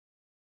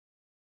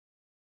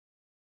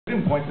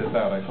didn't point this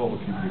out. I told a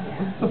few people.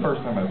 This is the first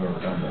time I've ever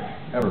done this,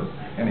 ever,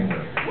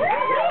 anywhere.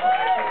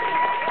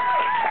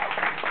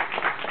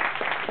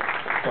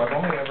 So I've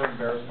only ever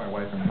embarrassed my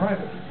wife in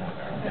private before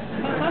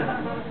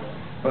now.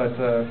 But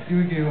a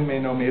few of you may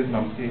know me as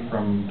Numpty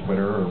from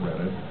Twitter or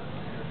Reddit.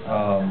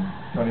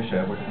 Tony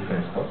Shadwick from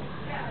Facebook.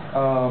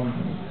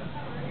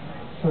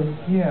 So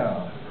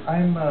yeah,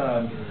 I'm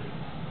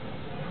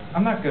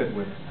not good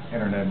with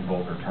internet and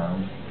vulgar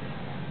terms.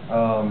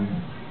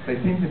 They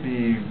seem to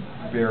be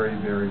very,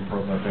 very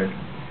prolific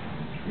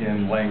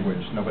in language.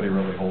 Nobody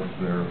really holds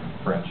their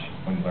French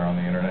when they're on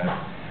the internet.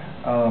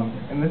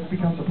 And this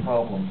becomes a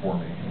problem for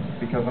me,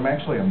 because I'm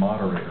actually a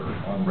moderator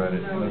on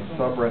Reddit in a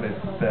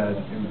subreddit that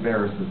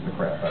embarrasses the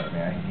crap out of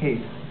me. I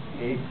hate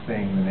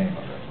saying the name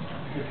of it.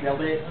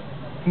 Jailbait?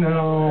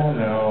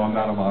 No, I'm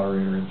not a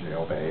moderator in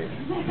Jailbait.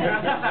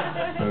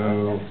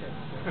 So,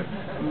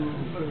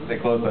 they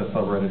closed that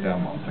subreddit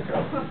down months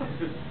ago.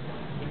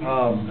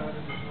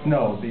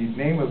 No, the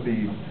name of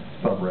the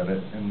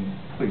subreddit, and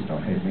please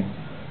don't hate me,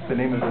 the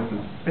name of this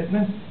is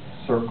Fitness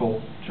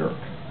Circle Jerk.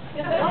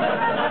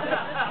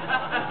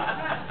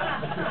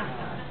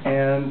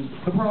 And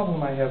the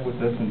problem I have with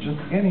this, and just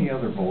any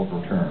other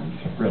vulgar terms,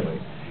 really,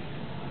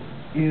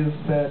 is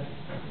that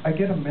I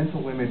get a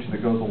mental image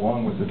that goes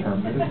along with the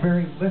term that is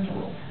very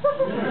literal.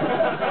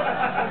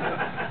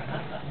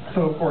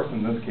 So, of course,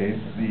 in this case,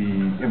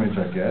 the image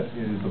I get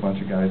is a bunch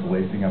of guys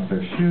lacing up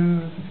their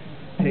shoes,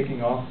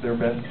 taking off their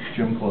best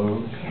gym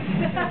clothes,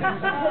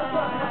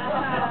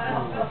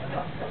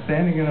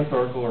 standing in a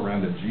circle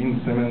around a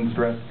Gene Simmons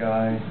dressed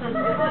guy,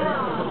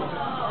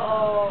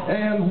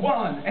 and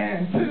 1,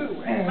 and 2,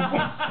 and...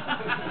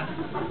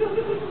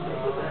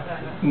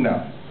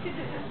 No.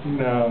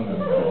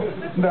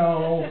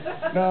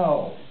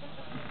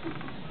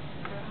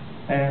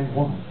 And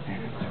 1,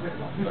 and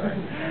 2, sorry.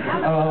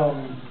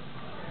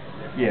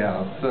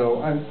 Yeah,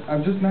 so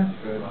I'm just not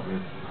good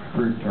with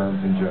crude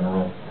terms in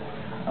general.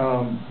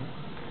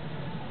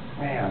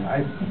 Man,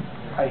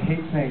 I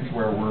hate saying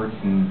swear words,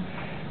 and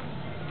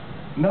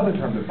another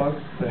term that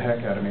bugs the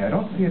heck out of me, I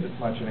don't see it as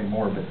much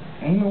anymore, but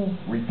anal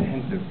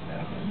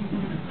retentiveness.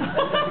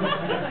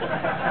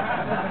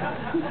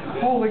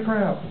 Holy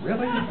crap,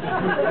 really?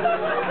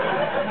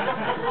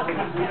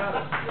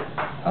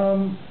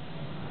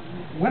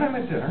 When I'm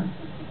at dinner,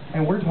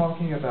 and we're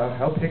talking about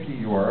how picky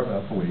you are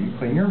about the way you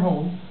clean your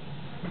home,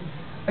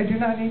 I do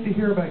not need to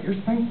hear about your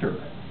sphincter.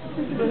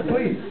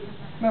 Please,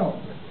 no.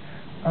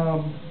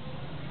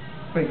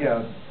 But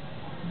yeah,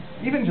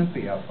 even just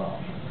the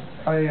F-bomb.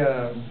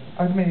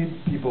 I've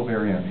made people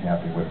very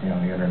unhappy with me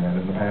on the internet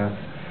in the past.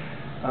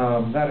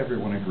 Not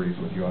everyone agrees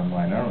with you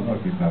online. I don't know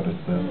if you've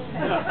noticed this.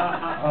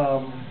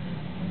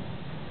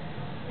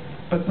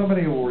 But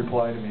somebody will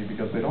reply to me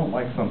because they don't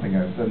like something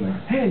I've said, and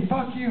they're, hey,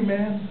 fuck you,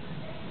 man.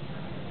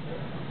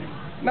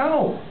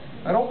 No,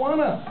 I don't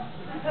wanna.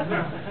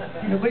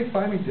 At least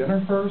buy me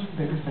dinner first,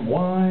 maybe some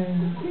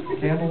wine,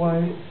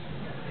 candlelight.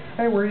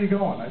 Hey, where are you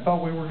going? I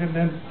thought we were getting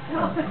in.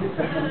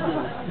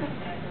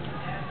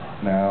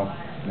 No,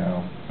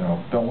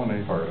 don't want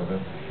any part of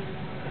it.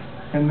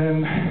 And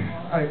then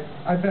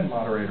I've been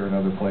moderator in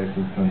other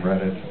places than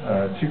Reddit.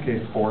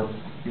 2K Sports,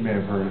 you may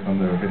have heard of them,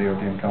 they're a video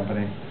game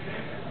company.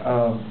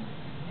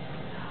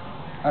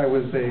 I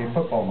was a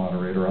football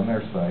moderator on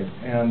their site,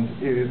 and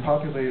it is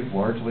populated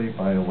largely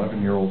by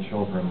 11-year-old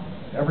children.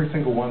 Every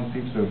single one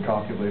seems to have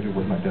copulated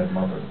with my dead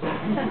mother.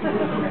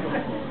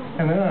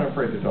 And they're not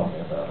afraid to tell me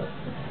about it.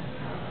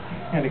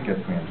 And it gets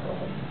me in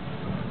trouble.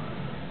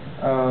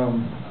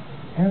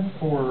 As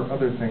for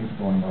other things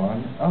going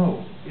on,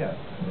 oh, yes.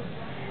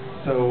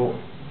 So,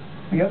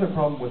 the other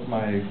problem with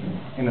my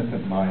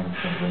innocent mind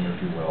syndrome,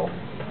 if you will,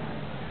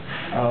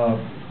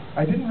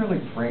 I didn't really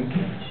drink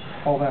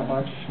all that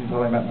much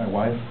until I met my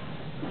wife.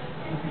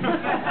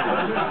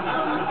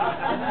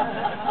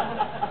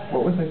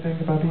 What was I saying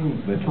about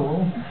being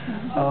literal?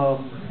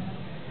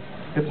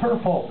 It's her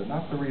fault, but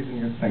not the reason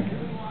you're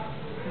thinking.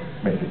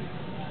 Maybe.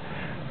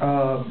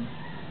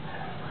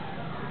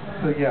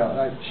 So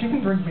yeah, she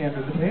can drink me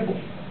under the table.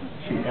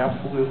 She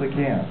absolutely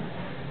can.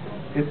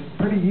 It's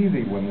pretty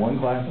easy when one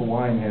glass of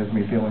wine has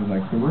me feeling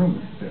like the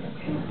room is spinning.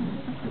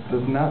 It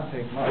does not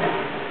take much.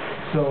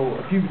 So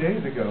a few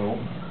days ago,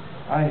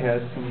 I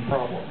had some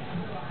problems.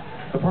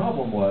 The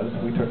problem was,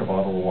 we took a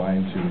bottle of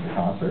wine to the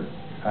concert.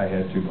 I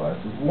had 2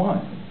 glasses of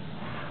wine.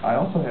 I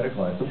also had a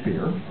glass of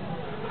beer.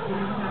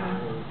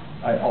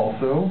 I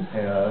also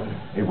had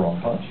a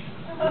rum punch.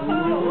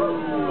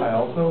 I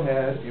also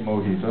had a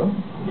mojito.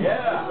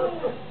 Yeah!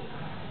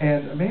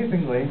 And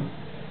amazingly,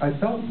 I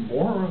felt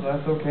more or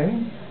less okay.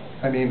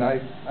 I mean,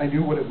 I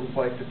knew what it was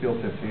like to feel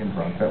tipsy and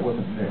drunk. That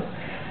wasn't new.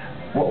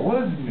 What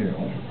was new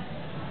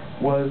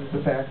was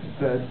the fact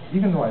that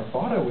even though I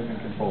thought I was in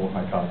control of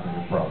my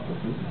cognitive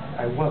processes,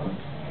 I wasn't.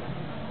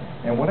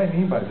 And what I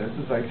mean by this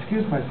is I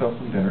excused myself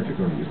from dinner to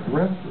go use the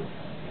restroom,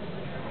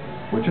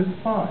 which is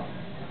fine,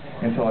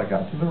 until I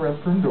got to the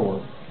restroom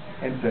door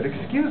and said,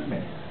 excuse me.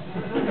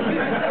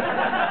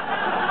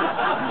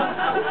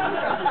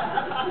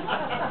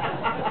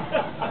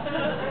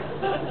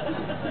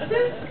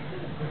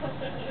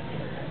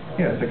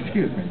 Yes,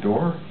 excuse me,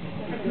 door.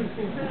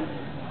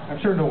 I'm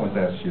sure no one's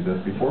asked you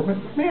this before, but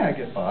may I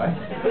get by?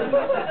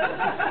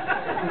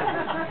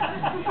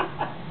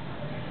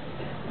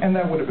 And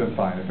that would have been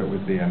fine if it was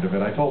the end of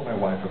it. I told my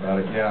wife about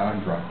it. Yeah,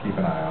 I'm drunk. Keep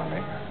an eye on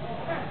me.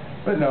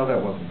 But no,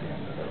 that wasn't the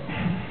end of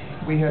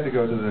it. We had to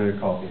go to the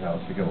coffee house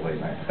to get a late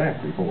night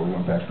snack before we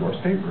went back to our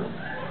stateroom.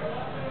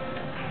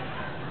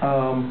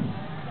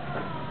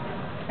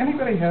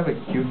 Anybody have a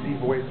cutesy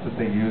voice that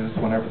they use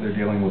whenever they're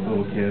dealing with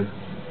little kids?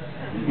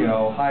 You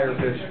know, higher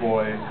pitched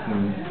voice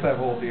and that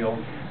whole deal.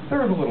 There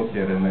was a little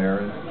kid in there.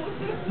 And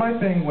my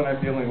thing when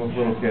I'm dealing with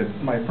little kids,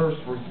 my first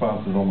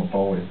response is almost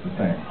always the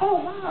same.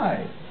 Oh,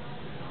 hi!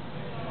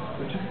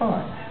 Which is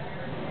fine.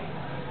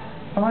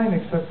 Fine,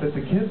 except that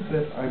the kid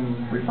that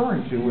I'm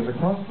referring to was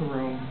across the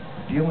room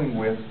dealing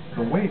with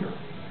the waiter.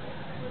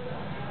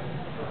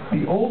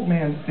 The old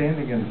man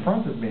standing in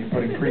front of me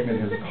putting cream in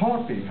his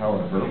coffee,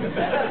 however,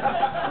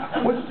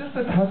 was just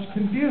a touch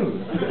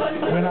confused.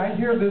 When I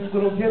hear this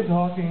little kid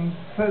talking,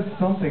 says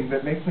something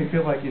that makes me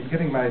feel like he's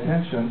getting my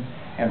attention,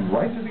 and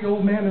right to the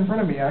old man in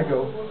front of me I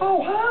go,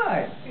 oh,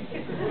 hi!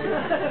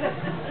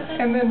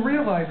 And then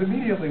realize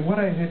immediately what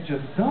I had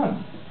just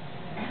done.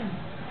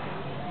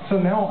 So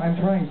now I'm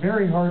trying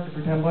very hard to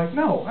pretend like,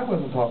 no, I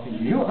wasn't talking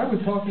to you. I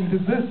was talking to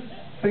this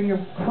thing of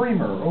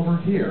creamer over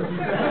here.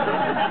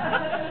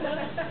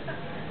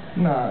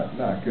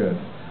 Not good.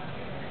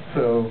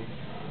 So,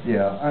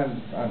 yeah,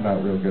 I'm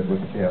not real good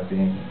with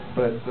caffeine.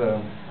 But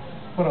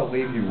what I'll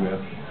leave you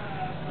with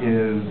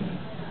is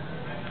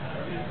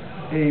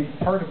a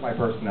part of my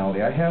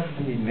personality. I have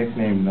the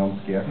nickname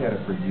Numpsky. I've had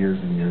it for years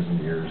and years and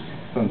years,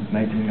 since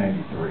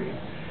 1993.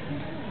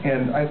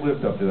 And I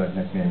lived up to that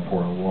nickname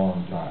for a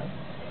long time.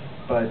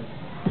 But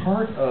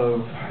part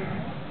of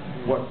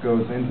what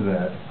goes into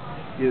that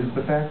is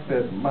the fact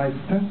that my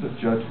sense of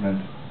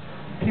judgment,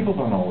 people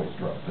don't always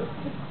trust it.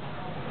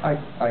 I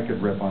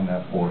could riff on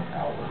that for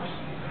hours.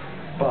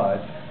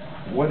 But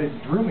what it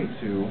drew me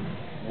to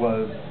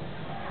was,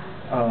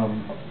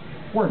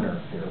 we're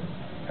nerds here.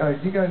 Are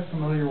you guys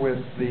familiar with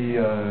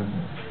the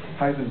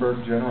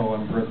Heisenberg general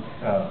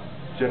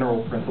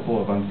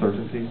principle of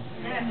uncertainty?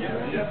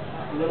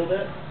 Yeah, a little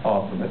bit.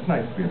 Awesome. It's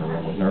nice to be in a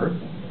room with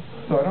nerds.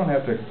 So I don't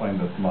have to explain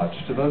this much.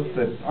 To those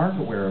that aren't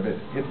aware of it,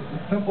 it's the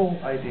simple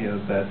idea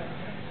that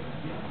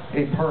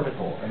a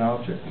particle, an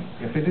object,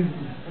 if it is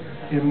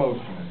in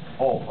motion,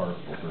 all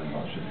particles are in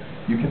motion,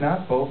 you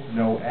cannot both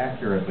know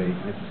accurately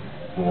its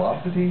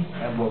velocity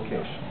and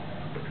location.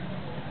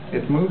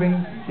 It's moving,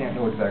 you can't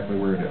know exactly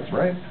where it is,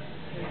 right?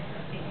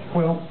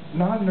 Well,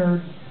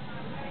 non-nerds,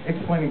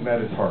 explaining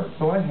that is hard.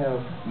 So I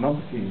have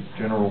Numpsky's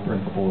general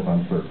principle of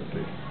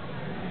uncertainty.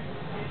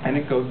 And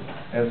it goes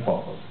as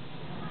follows.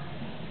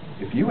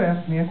 If you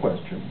ask me a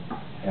question,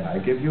 and I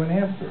give you an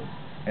answer,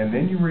 and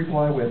then you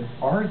reply with,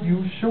 are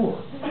you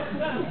sure?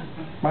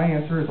 My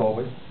answer is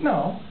always,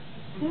 no.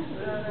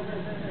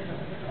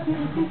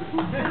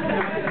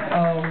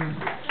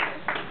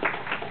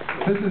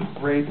 This is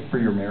great for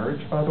your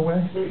marriage, by the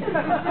way.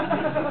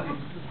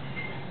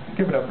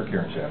 Give it up for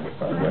Karen Shadwick,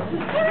 by the way.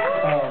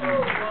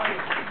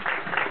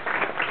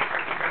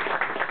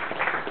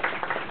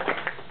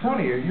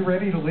 Tony, are you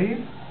ready to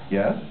leave?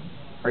 Yes.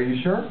 Are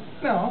you sure?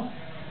 No.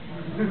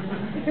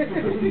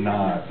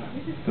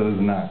 Does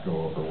not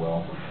go over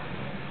well.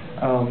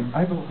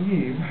 I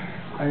believe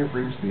I have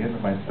reached the end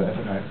of my set,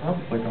 and I've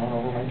probably gone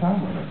over my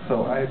time limit.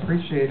 So I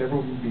appreciate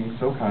everyone being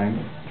so kind.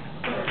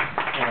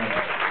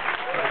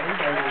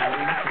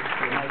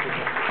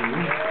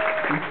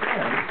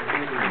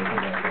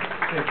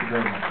 Thank you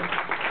very much.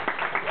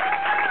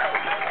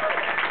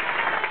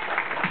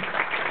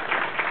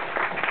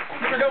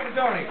 Keep it going,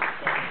 Tony.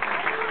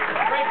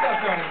 Great stuff,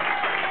 Tony.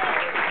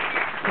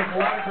 Took a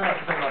lot of courage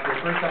to come up here.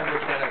 First time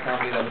doing stand-up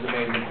comedy. That was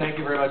amazing. Thank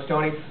you very much,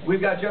 Tony.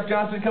 We've got Jeff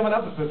Johnson coming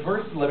up, but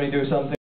first, let me do something.